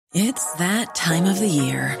It's that time of the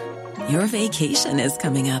year. Your vacation is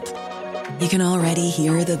coming up. You can already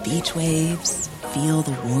hear the beach waves, feel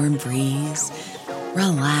the warm breeze,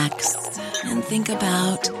 relax, and think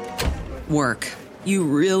about work. You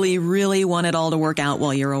really, really want it all to work out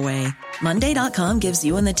while you're away. Monday.com gives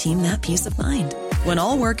you and the team that peace of mind. When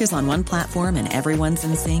all work is on one platform and everyone's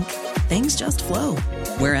in sync, things just flow.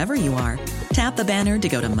 Wherever you are, tap the banner to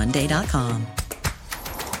go to Monday.com.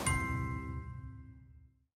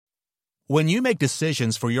 When you make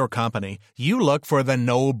decisions for your company, you look for the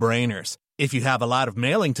no-brainers. If you have a lot of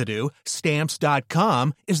mailing to do,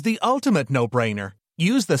 Stamps.com is the ultimate no-brainer.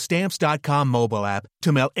 Use the Stamps.com mobile app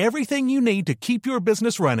to mail everything you need to keep your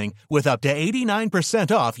business running with up to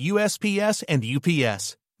 89% off USPS and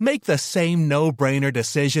UPS. Make the same no-brainer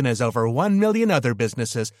decision as over 1 million other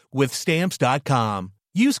businesses with Stamps.com.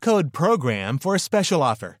 Use code PROGRAM for a special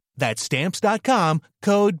offer. That's Stamps.com,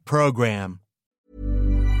 code PROGRAM.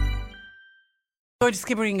 Going to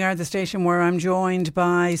Skibbereen Garda Station, where I'm joined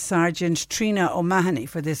by Sergeant Trina O'Mahony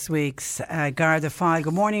for this week's Garda File.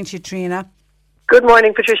 Good morning to you, Trina. Good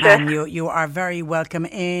morning, Patricia. And you are very welcome.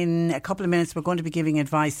 In a couple of minutes, we're going to be giving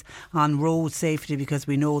advice on road safety, because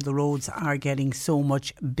we know the roads are getting so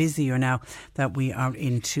much busier now that we are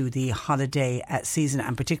into the holiday season,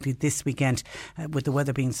 and particularly this weekend with the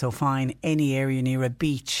weather being so fine, any area near a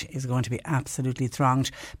beach is going to be absolutely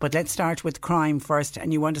thronged. But let's start with crime first,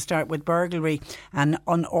 and you want to start with burglary and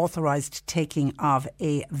unauthorised taking of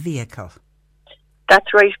a vehicle.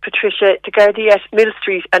 That's right, Patricia. The Gardaí at Mill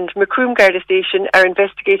Street and Macroom Garda Station are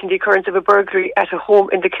investigating the occurrence of a burglary at a home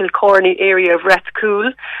in the Kilcorny area of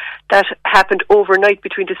Rathcoole. That happened overnight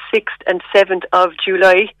between the 6th and 7th of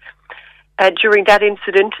July. During that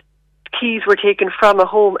incident, keys were taken from a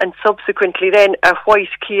home, and subsequently then a white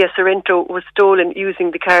Kia Sorento was stolen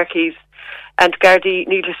using the car keys. And Gardaí,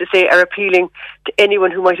 needless to say, are appealing to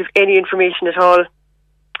anyone who might have any information at all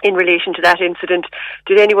in relation to that incident.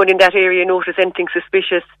 Did anyone in that area notice anything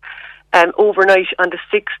suspicious overnight on the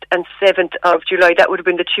 6th and 7th of July? That would have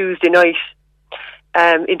been the Tuesday night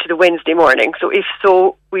into the Wednesday morning. So if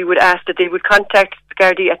so, we would ask that they would contact the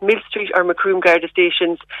Gardaí at Mill Street or Macroom Garda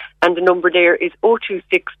stations, and the number there is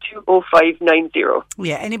 026 205 90.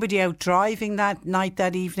 Yeah, anybody out driving that night,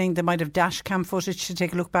 that evening, they might have dash cam footage to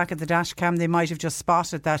take a look back at the dash cam. They might have just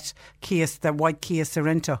spotted that white Kia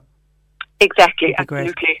Sorento. Exactly,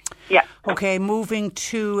 absolutely. Great. Yeah. Okay, moving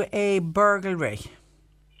to a burglary.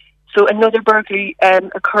 So another burglary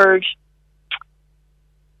occurred,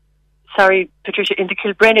 Patricia, in the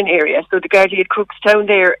Kilbrennan area. So the Gardaí at Cookstown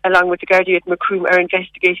there, along with the Gardaí at Macroom, are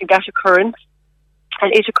investigating that occurrence.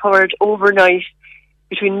 And it occurred overnight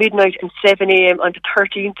between midnight and 7 a.m. on the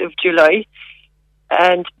 13th of July.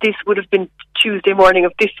 And this would have been Tuesday morning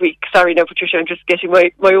of this week. Sorry now, Patricia, I'm just getting my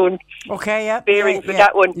own bearings with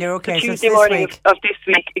that one. You're okay. Tuesday morning of this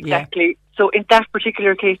week, exactly. Yeah. So in that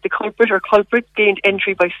particular case, the culprit or culprits gained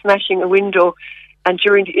entry by smashing a window, and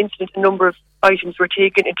during the incident a number of items were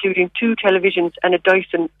taken, including 2 televisions and a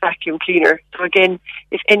Dyson vacuum cleaner. So again,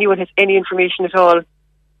 if anyone has any information at all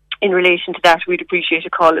in relation to that, we'd appreciate a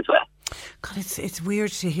call as well. God, it's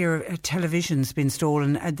weird to hear televisions being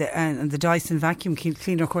stolen, and the Dyson vacuum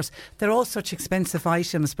cleaner. Of course, they're all such expensive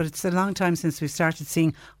items, but it's a long time since we've started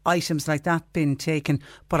seeing items like that being taken.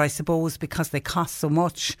 But I suppose because they cost so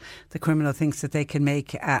much, the criminal thinks that they can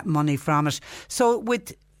make money from it. So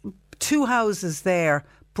with 2 houses there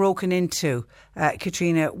broken into,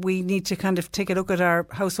 Katrina, we need to kind of take a look at our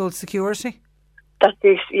household security. That's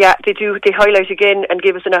it, yeah, they do. They highlight again and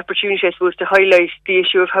give us an opportunity, I suppose, to highlight the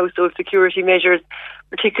issue of household security measures,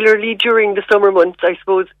 particularly during the summer months. I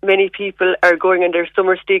suppose many people are going on their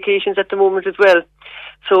summer staycations at the moment as well.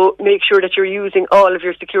 So make sure that you're using all of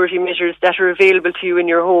your security measures that are available to you in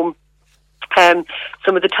your home.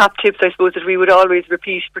 Some of the top tips, I suppose, that we would always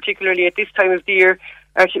repeat, particularly at this time of the year,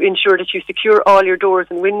 are to ensure that you secure all your doors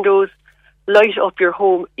and windows. Light up your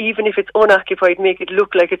home, even if it's unoccupied, make it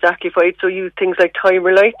look like it's occupied. So use things like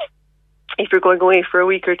timer lights if you're going away for a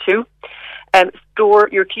week or two. Store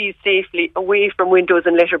your keys safely away from windows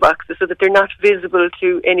and letterboxes so that they're not visible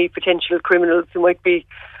to any potential criminals who might be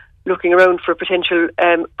looking around for potential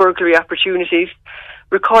burglary opportunities.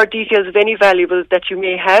 Record details of any valuables that you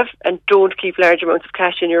may have, and don't keep large amounts of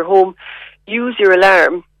cash in your home. Use your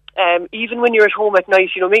alarm. Even when you're at home at night,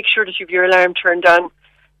 make sure that you have your alarm turned on.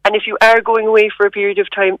 And if you are going away for a period of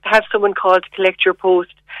time, have someone call to collect your post,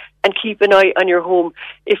 and keep an eye on your home.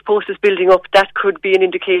 If post is building up, that could be an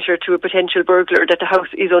indicator to a potential burglar that the house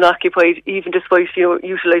is unoccupied, even despite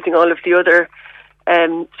utilising all of the other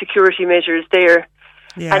security measures there.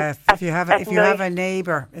 Yeah, if you have a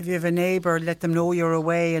neighbour, let them know you're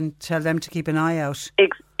away and tell them to keep an eye out.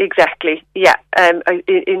 Exactly, yeah.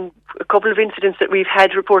 In a couple of incidents that we've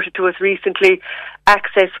had reported to us recently,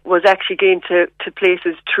 access was actually gained to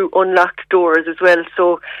places through unlocked doors as well.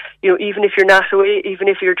 So, even if you're not away, even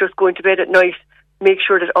if you're just going to bed at night, make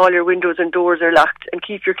sure that all your windows and doors are locked and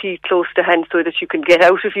keep your key close to hand so that you can get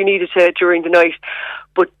out if you needed to during the night.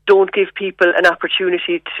 But don't give people an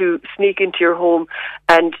opportunity to sneak into your home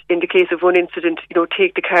and, in the case of one incident,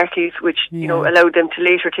 take the car keys, which, allowed them to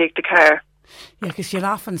later take the car. Yeah, because you'll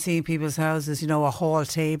often see in people's houses, a hall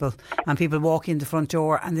table, and people walk in the front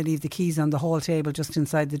door and they leave the keys on the hall table just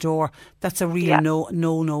inside the door. That's a real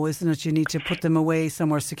no, isn't it? You need to put them away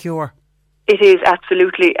somewhere secure. It is,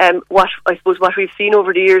 absolutely. What we've seen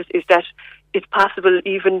over the years is that it's possible,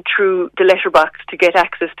 even through the letterbox, to get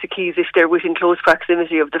access to keys if they're within close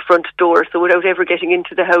proximity of the front door. So without ever getting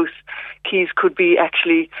into the house, keys could be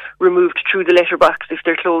actually removed through the letterbox if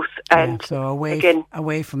they're close. And so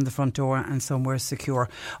away from the front door and somewhere secure.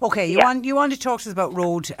 Okay, you want to talk to us about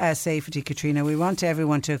road safety, Katrina. We want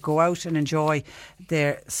everyone to go out and enjoy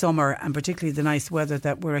their summer, and particularly the nice weather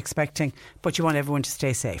that we're expecting, but you want everyone to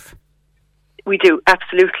stay safe. We do,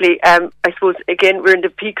 absolutely. I suppose, again, we're in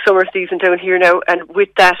the peak summer season down here now, and with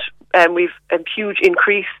that, we've a huge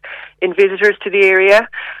increase in visitors to the area,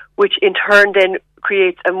 which in turn then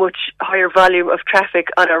creates a much higher volume of traffic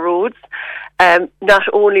on our roads, not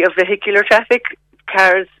only of vehicular traffic,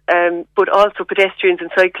 cars, but also pedestrians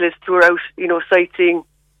and cyclists who are out, sightseeing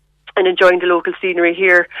and enjoying the local scenery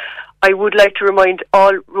here. I would like to remind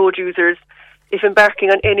all road users, if embarking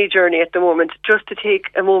on any journey at the moment, just to take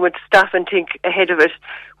a moment to stop and think ahead of it,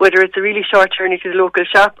 whether it's a really short journey to the local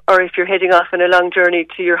shop or if you're heading off on a long journey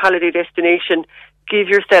to your holiday destination. Give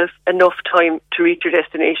yourself enough time to reach your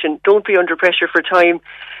destination. Don't be under pressure for time,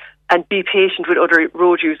 and be patient with other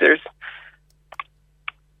road users.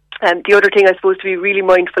 The other thing I suppose to be really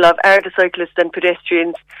mindful of are the cyclists and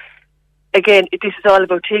pedestrians. Again, this is all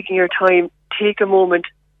about taking your time. Take a moment.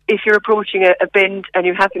 If you're approaching a bend and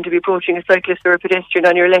you happen to be approaching a cyclist or a pedestrian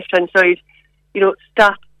on your left-hand side,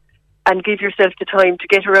 stop and give yourself the time to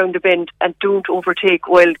get around the bend, and don't overtake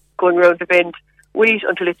while going around the bend. Wait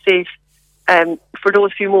until it's safe. For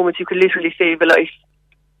those few moments, you can literally save a life.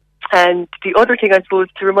 And the other thing, I suppose,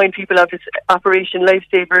 to remind people of is Operation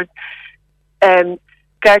Lifesavers.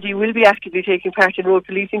 Gardaí will be actively taking part in road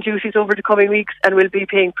policing duties over the coming weeks, and will be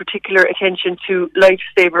paying particular attention to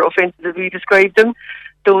lifesaver offences as we describe them.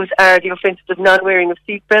 Those are the offences of non-wearing of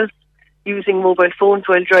seatbelts, using mobile phones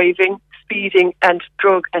while driving, speeding, and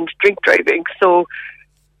drug and drink driving. So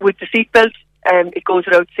with the seatbelt, it goes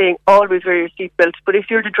without saying, always wear your seatbelt. But if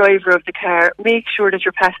you're the driver of the car, make sure that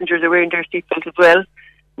your passengers are wearing their seatbelt as well.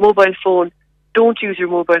 Mobile phone, don't use your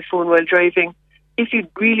mobile phone while driving. If you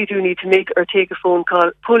really do need to make or take a phone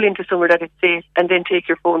call, pull into somewhere that is safe and then take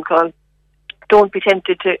your phone call. Don't be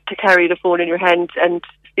tempted to carry the phone in your hand and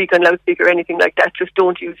speak on loudspeaker or anything like that. Just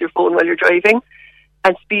don't use your phone while you're driving.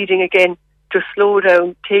 And speeding, again, just slow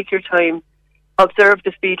down, take your time, observe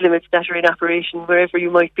the speed limits that are in operation wherever you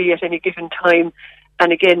might be at any given time,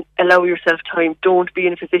 and again, allow yourself time. Don't be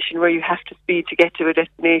in a position where you have to speed to get to a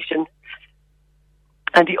destination.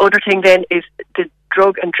 And the other thing then is the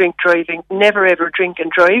drug and drink driving. Never ever drink and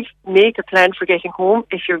drive. Make a plan for getting home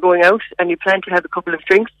if you're going out and you plan to have a couple of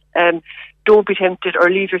drinks. Don't be tempted or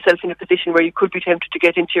leave yourself in a position where you could be tempted to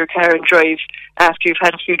get into your car and drive after you've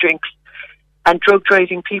had a few drinks. And drug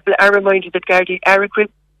driving, people are reminded that Gardaí are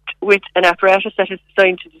equipped with an apparatus that is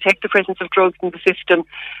designed to detect the presence of drugs in the system,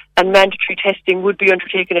 and mandatory testing would be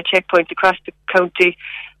undertaken at checkpoints across the county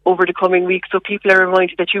over the coming weeks. So people are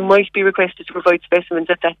reminded that you might be requested to provide specimens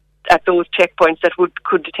at those checkpoints that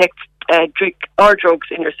could detect drink or drugs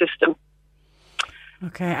in your system.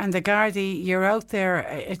 Okay, and the Gardaí, you're out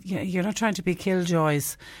there, you're not trying to be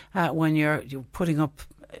killjoys when you're putting up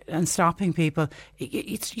and stopping people.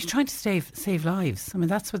 You're trying to save lives. I mean,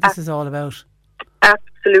 that's what this is all about.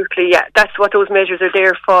 Absolutely, yeah. That's what those measures are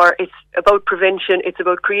there for. It's about prevention. It's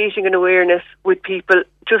about creating an awareness with people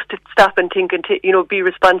just to stop and think and be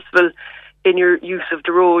responsible in your use of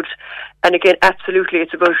the road. And again, absolutely,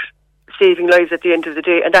 it's about saving lives at the end of the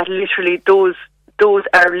day. And that literally, those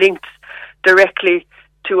are linked directly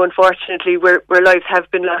to, unfortunately, where lives have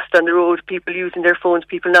been lost on the road. People using their phones,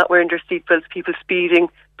 people not wearing their seatbelts, people speeding,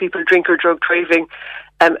 people drink or drug driving,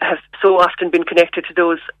 have so often been connected to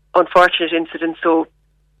those unfortunate incidents. So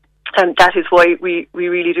that is why we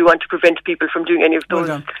really do want to prevent people from doing any of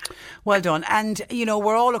those. Well done. And,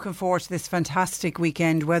 we're all looking forward to this fantastic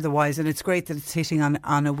weekend weather-wise, and it's great that it's hitting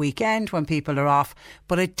on a weekend when people are off.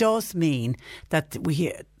 But it does mean that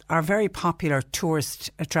our very popular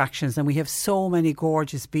tourist attractions, and we have so many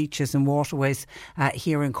gorgeous beaches and waterways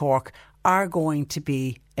here in Cork, are going to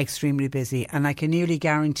be extremely busy. And I can nearly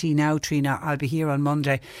guarantee now, Trina, I'll be here on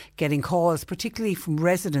Monday getting calls, particularly from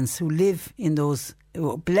residents who live in those,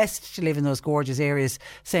 blessed to live in those gorgeous areas,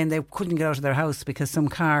 saying they couldn't get out of their house because some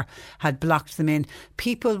car had blocked them in.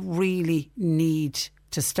 People really need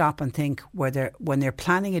to stop and think when they're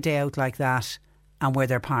planning a day out like that and where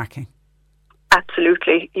they're parking.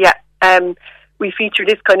 Absolutely, yeah. We feature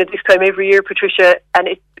this time every year, Patricia, and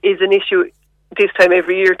it is an issue this time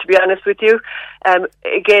every year, to be honest with you.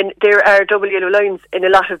 Again, there are double yellow lines in a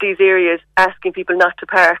lot of these areas asking people not to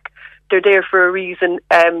park. They're there for a reason.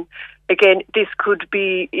 Again, this could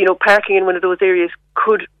be, parking in one of those areas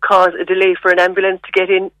could cause a delay for an ambulance to get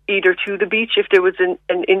in, either to the beach if there was an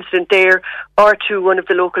incident there, or to one of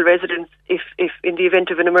the local residents if in the event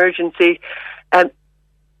of an emergency.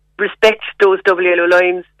 Respect those double yellow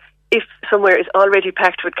lines. If somewhere is already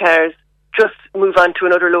packed with cars, just move on to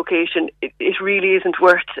another location. It really isn't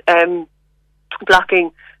worth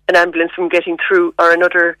blocking an ambulance from getting through, or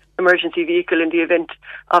another emergency vehicle in the event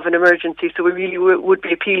of an emergency. So we really would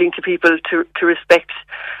be appealing to people to respect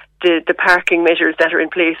the parking measures that are in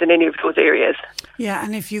place in any of those areas. Yeah,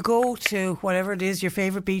 and if you go to whatever it is, your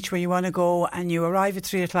favourite beach where you want to go, and you arrive at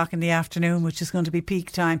 3 o'clock in the afternoon, which is going to be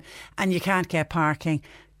peak time, and you can't get parking,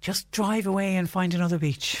 just drive away and find another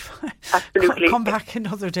beach. Absolutely. Come back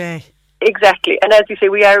another day. Exactly. And as you say,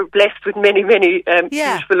 we are blessed with many, many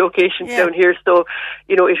beautiful locations down here. So,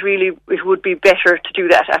 it would be better to do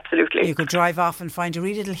that, absolutely. You could drive off and find a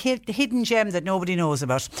real little hidden gem that nobody knows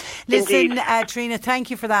about. Listen, Trina,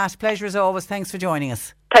 thank you for that. Pleasure as always. Thanks for joining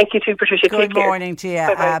us. Thank you too, Patricia. Good morning to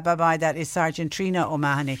you. Bye-bye. That is Sergeant Trina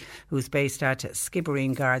O'Mahony, who's based at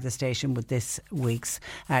Skibbereen Garda Station with this week's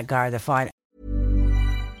Garda File.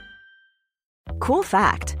 Cool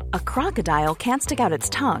fact, a crocodile can't stick out its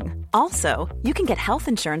tongue. Also, you can get health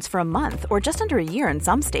insurance for a month or just under a year in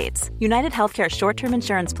some states. United Healthcare short-term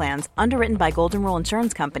insurance plans, underwritten by Golden Rule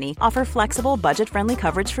Insurance Company, offer flexible, budget-friendly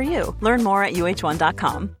coverage for you. Learn more at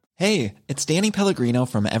uh1.com. Hey, it's Danny Pellegrino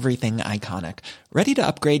from Everything Iconic. Ready to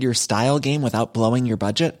upgrade your style game without blowing your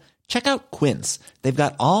budget? Check out Quince. They've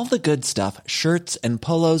got all the good stuff, shirts and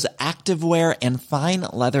polos, activewear, and fine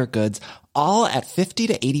leather goods, all at 50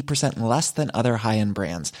 to 80% less than other high-end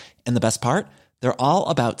brands. And the best part? They're all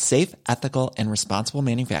about safe, ethical, and responsible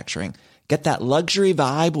manufacturing. Get that luxury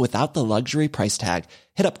vibe without the luxury price tag.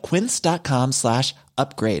 Hit up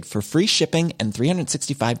quince.com/upgrade for free shipping and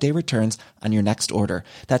 365-day returns on your next order.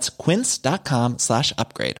 That's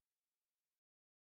quince.com/upgrade.